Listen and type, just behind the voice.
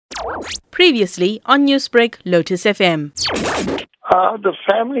Previously on Newsbreak, Lotus FM. The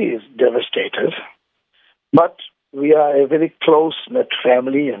family is devastated, but we are a very close-knit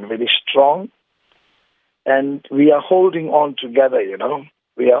family and very strong, and we are holding on together,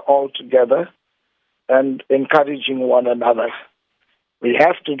 We are all together and encouraging one another. We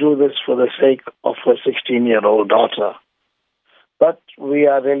have to do this for the sake of her 16-year-old daughter. But we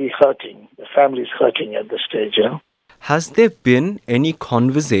are really hurting. The family is hurting at this stage, Has there been any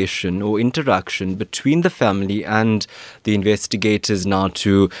conversation or interaction between the family and the investigators now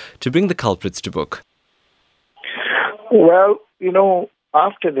to bring the culprits to book? Well,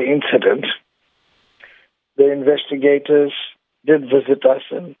 after the incident, the investigators did visit us,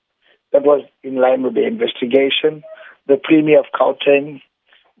 and that was in line with the investigation. The Premier of Gauteng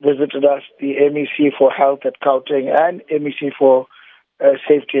visited us, the MEC for Health at Gauteng and MEC for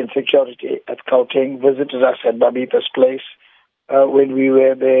Safety and Security at Gauteng visited us at Babita's place when we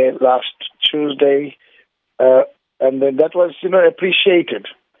were there last Tuesday. And then that was, appreciated.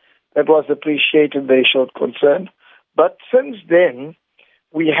 That was appreciated. They showed concern. But since then,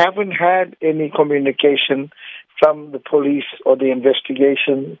 we haven't had any communication from the police or the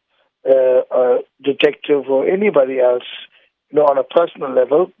investigation detective or anybody else, on a personal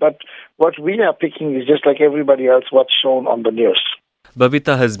level. But what we are picking is just like everybody else, what's shown on the news.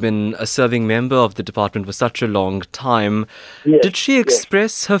 Babita has been a serving member of the department for such a long time. Yes, Did she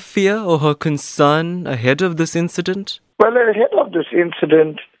express her fear or her concern ahead of this incident? Well, ahead of this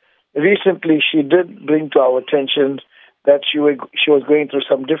incident, recently she did bring to our attention that she was going through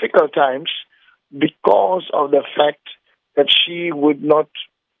some difficult times because of the fact that she would not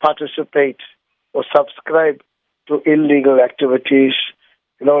participate or subscribe to illegal activities,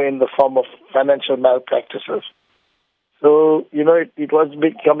 in the form of financial malpractices. So, it was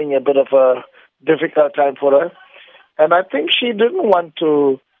becoming a bit of a difficult time for her. And I think she didn't want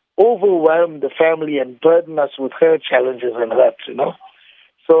to overwhelm the family and burden us with her challenges and hurts,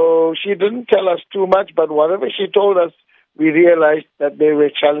 So she didn't tell us too much, but whatever she told us, we realized that there were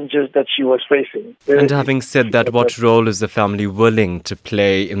challenges that she was facing. And having said that, what role is the family willing to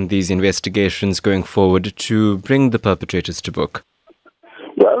play in these investigations going forward to bring the perpetrators to book?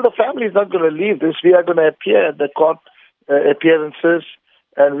 Well, the family is not going to leave this. We are going to appear at the court appearances,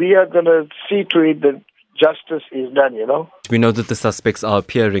 and we are going to see to it that justice is done, We know that the suspects are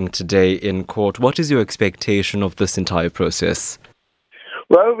appearing today in court. What is your expectation of this entire process?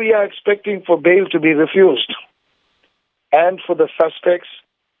 Well, we are expecting for bail to be refused and for the suspects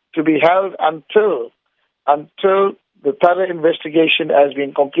to be held until the thorough investigation has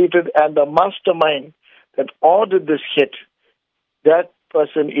been completed and the mastermind that ordered this hit, that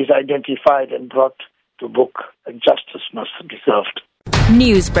person is identified and brought to book, and justice must be served.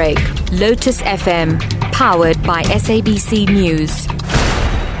 Newsbreak, Lotus FM, powered by SABC News.